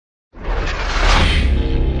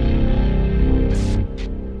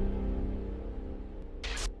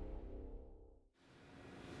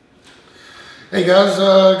Hey guys,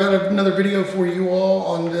 got another video for you all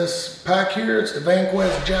on this pack here. It's the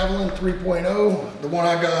Vanquest Javelin 3.0. The one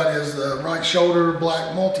I got is the right shoulder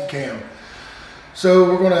black multicam. So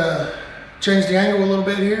we're going to change the angle a little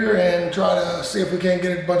bit here and try to see if we can't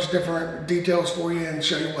get a bunch of different details for you and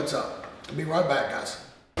show you what's up. I'll be right back, guys.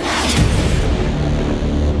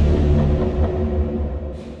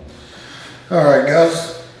 Alright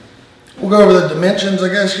guys, we'll go over the dimensions. I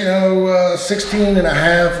guess, 16 and a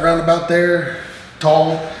half, around about there,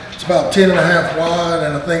 tall. It's about 10 and a half wide,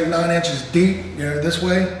 and I think 9 inches deep, this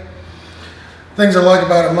way. Things I like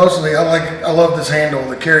about it mostly, I love this handle,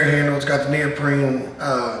 the carry handle. It's got the neoprene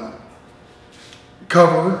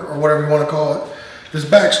cover, or whatever you want to call it. This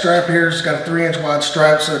back strap here has got a 3-inch wide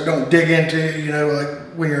strap, so it don't dig into you,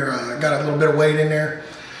 like when you're got a little bit of weight in there.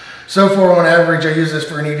 So far, on average, I use this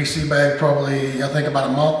for an EDC bag probably, I think,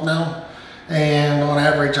 about a month now. And on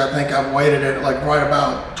average, I think I've weighted it like right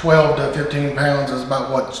about 12 to 15 pounds is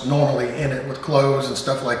about what's normally in it with clothes and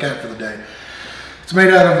stuff like that for the day. It's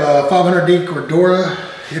made out of 500D Cordura.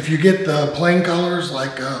 If you get the plain colors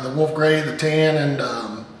like the wolf gray, the tan, and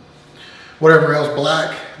whatever else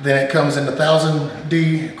black, then it comes in the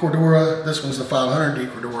 1000D Cordura. This one's the 500D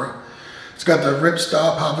Cordura. It's got the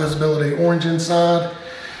ripstop high visibility orange inside.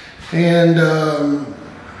 And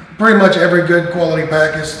pretty much every good quality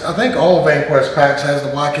pack is, I think all Vanquest packs has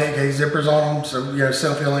the YKK zippers on them, so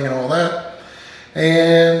self-healing and all that.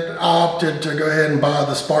 And I opted to go ahead and buy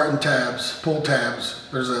the Spartan tabs, pull tabs.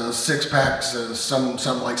 There's a 6-pack,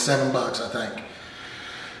 something like $7, I think.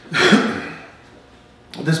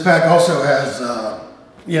 This pack also has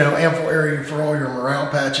ample area for all your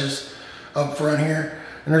morale patches up front here.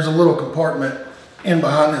 And there's a little compartment in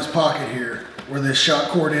behind this pocket here where this shot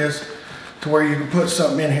cord is, to where you can put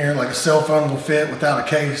something in here, like a cell phone will fit without a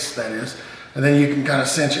case, that is, and then you can kind of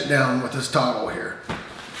cinch it down with this toggle here.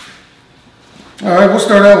 All right, we'll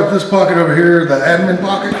start out with this pocket over here, the admin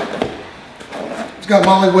pocket. It's got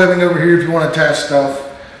molly webbing over here if you want to attach stuff.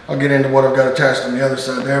 I'll get into what I've got attached on the other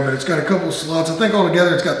side there, but it's got a couple of slots. I think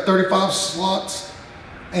altogether it's got 35 slots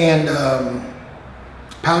and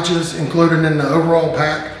pouches included in the overall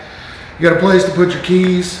pack. You got a place to put your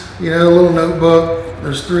keys, a little notebook.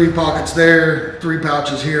 There's 3 pockets there, 3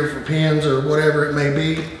 pouches here for pens or whatever it may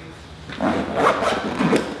be.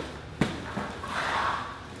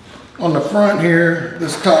 On the front here,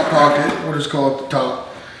 this top pocket, we'll just call it the top.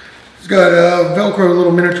 It's got a Velcro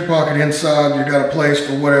little miniature pocket inside. You got a place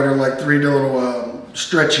for whatever, like 3 little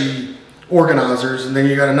stretchy organizers. And then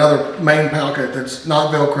you got another main pocket that's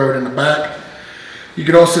not Velcroed in the back. You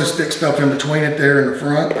could also stick stuff in between it there in the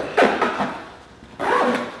front.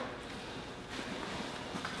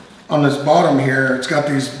 On this bottom here, it's got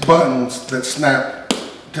these buttons that snap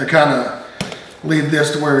to kind of leave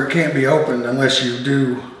this to where it can't be opened unless you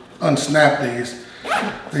do unsnap these.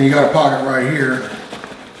 Then you got a pocket right here.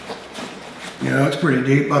 It's pretty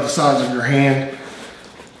deep, about the size of your hand.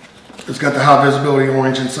 It's got the high visibility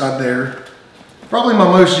orange inside there. Probably my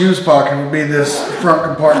most used pocket would be this front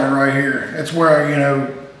compartment right here. It's where,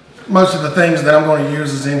 most of the things that I'm going to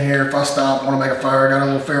use is in here. If I stop, want to make a fire, got a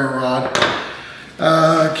little ferro rod.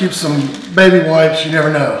 Keep some baby wipes, you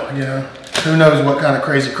never know, Who knows what kind of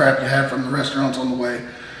crazy crap you have from the restaurants on the way.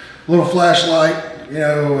 A little flashlight,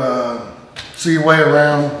 see your way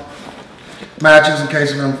around. Matches in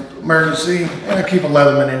case of an emergency. And I keep a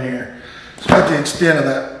Leatherman in here. It's about the extent of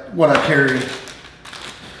that, what I carry.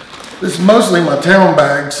 This is mostly my town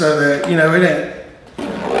bag so that, it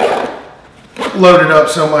ain't loaded up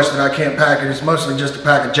so much that I can't pack it. It's mostly just to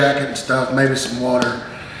pack a jacket and stuff, maybe some water.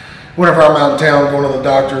 Whenever I'm out in town, going to the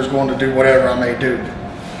doctors, going to do whatever I may do.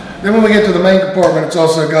 Then when we get to the main compartment, it's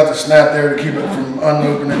also got the snap there to keep it from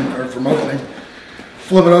unopening or from opening.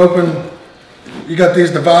 Flip it open. You got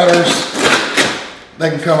these dividers.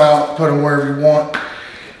 They can come out, put them wherever you want.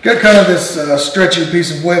 Got kind of this stretchy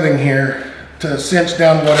piece of webbing here to cinch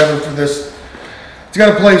down whatever for this. It's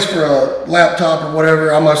got a place for a laptop or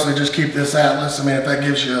whatever. I mostly just keep this Atlas. I mean, if that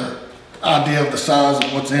gives you an idea of the size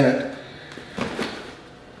of what's in it.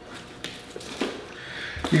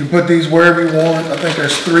 You can put these wherever you want. I think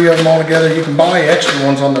there's 3 of them all together. You can buy extra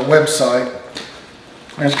ones on their website.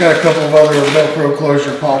 And it's got a couple of other Velcro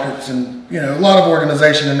closure pockets and, a lot of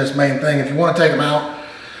organization in this main thing. If you want to take them out,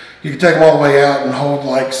 you can take them all the way out and hold,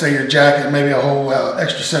 like, say, your jacket, maybe a whole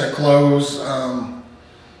extra set of clothes.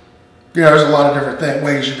 There's a lot of different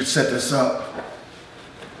ways you could set this up.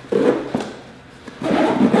 All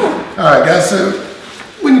right, guys, so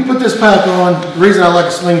when you put this pack on, the reason I like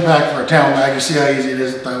a sling pack for a town bag, you see how easy it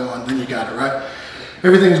is to throw on, then you got it, right?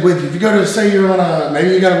 Everything's with you. If you go to, say you're on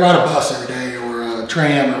maybe you got to ride a bus every day or a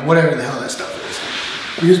tram or whatever the hell that stuff is.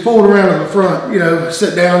 You just pull it around to the front, you know,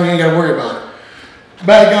 sit down, you ain't gotta worry about it.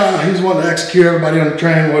 Bad guy, he's wanting to execute everybody on the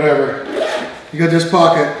train, whatever. You got this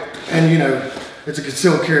pocket, and you know, it's a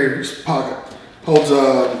concealed carry pocket. Holds,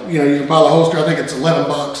 you know, you can buy the holster, I think it's 11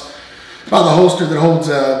 bucks. Buy the holster that holds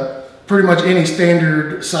pretty much any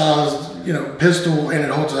standard size, you know, pistol, and it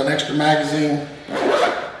holds an extra magazine,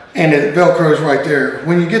 and it Velcros right there.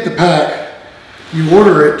 When you get the pack, you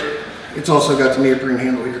order it. It's also got the neoprene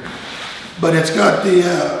handle here, but it's got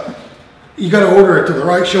the, you got to order it to the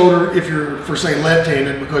right shoulder if you're, for say,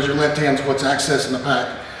 left-handed, because your left hand's what's accessing the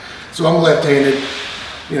pack. So I'm left-handed,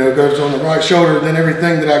 you know, it goes on the right shoulder, then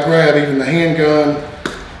everything that I grab, even the handgun,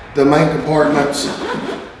 the main compartments,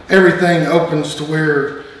 everything opens to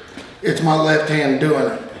where it's my left hand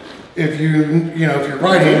doing it. If you know, if you're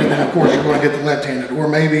right-handed, then of course you're going to get the left-handed, or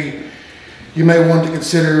maybe you may want to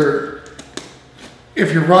consider,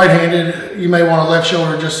 if you're right-handed, you may want a left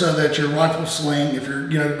shoulder just so that your rifle sling, if you're,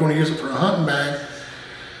 you know, going to use it for a hunting bag,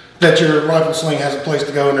 that your rifle sling has a place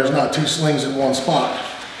to go and there's not two slings in one spot.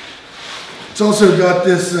 It's also got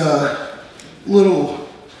this little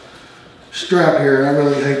strap here, and I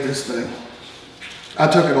really hate this thing. I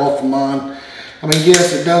took it off of mine. I mean,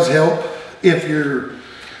 yes, it does help if you're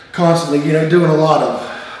constantly, you know, doing a lot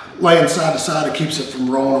of laying side to side. It keeps it from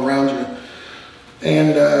rolling around you.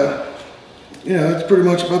 And, you know, that's pretty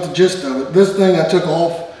much about the gist of it. This thing I took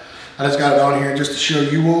off. I just got it on here just to show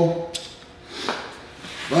you all.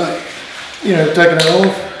 But, you know, taking it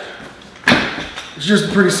off, it's just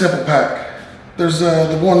a pretty simple pack. There's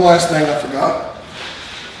the one last thing I forgot.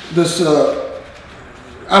 This,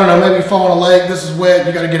 I don't know, maybe you fall on a leg, this is wet,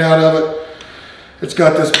 you got to get out of it. It's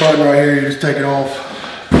got this button right here, you just take it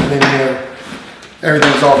off, and then, you know,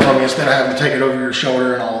 everything's off from you instead of having to take it over your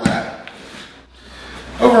shoulder and all that.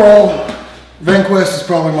 Overall, Vanquest is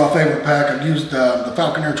probably my favorite pack. I've used the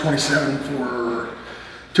Falconer 27 for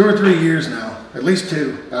 2 or 3 years now, at least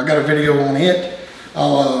 2. I got a video on it.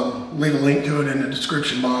 I'll leave a link to it in the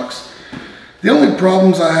description box. The only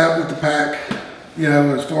problems I have with the pack, you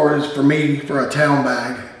know, as far as for me, for a town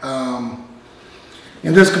bag,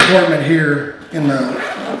 in this compartment here, in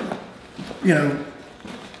the, you know,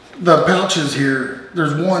 the pouches here,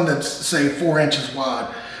 there's one that's, say, 4 inches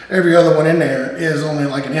wide. Every other one in there is only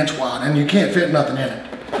like 1 inch wide, and you can't fit nothing in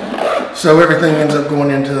it. So everything ends up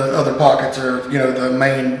going into other pockets, or, you know, the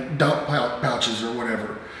main dump pouches or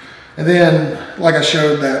whatever. And then, like I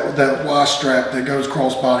showed, that wash strap that goes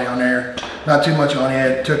crossbody on there, not too much on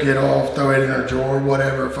it, took it off, throw it in a drawer,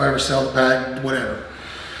 whatever, if I ever sell the pack, whatever.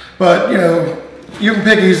 But, you know, you can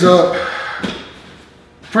pick these up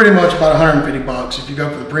pretty much about 150 bucks if you go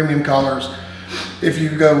for the premium colors. If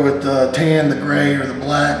you go with the tan, the gray, or the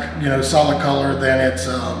black, you know, solid color, then it's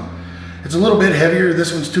a little bit heavier.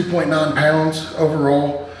 This one's 2.9 pounds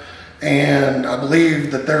overall, and I believe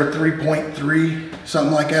that they're 3.3,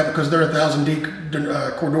 something like that, because they're 1000D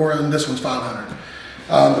Cordura and this one's 500.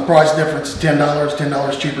 The price difference is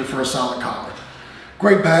 $10 cheaper for a solid collar.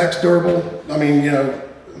 Great packs, durable. I mean, you know,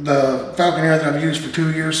 the Falconer that I've used for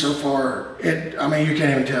 2 years so far, I mean, you can't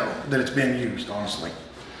even tell that it's been used, honestly.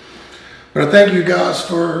 But I thank you guys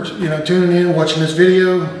for, you know, tuning in, watching this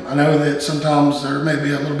video. I know that sometimes there may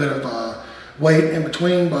be a little bit of wait in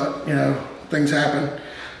between, but, you know, things happen.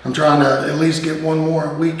 I'm trying to at least get one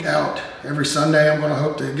more week out every Sunday. I'm going to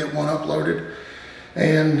hope to get one uploaded.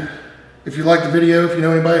 And if you like the video, if you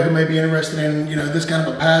know anybody who may be interested in, you know, this kind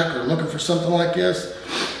of a pack or looking for something like this,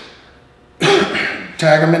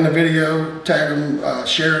 tag them in the video, tag them,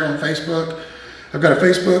 share it on Facebook. I've got a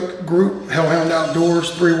Facebook group, Hellhound Outdoors,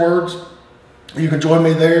 3 words. You can join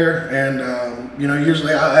me there, and you know,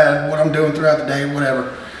 usually I add what I'm doing throughout the day,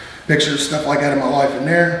 whatever, pictures, stuff like that in my life in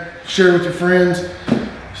there. Share with your friends.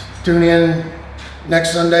 Tune in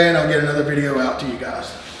next Sunday, and I'll get another video out to you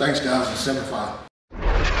guys. Thanks, guys, and Semper Fi.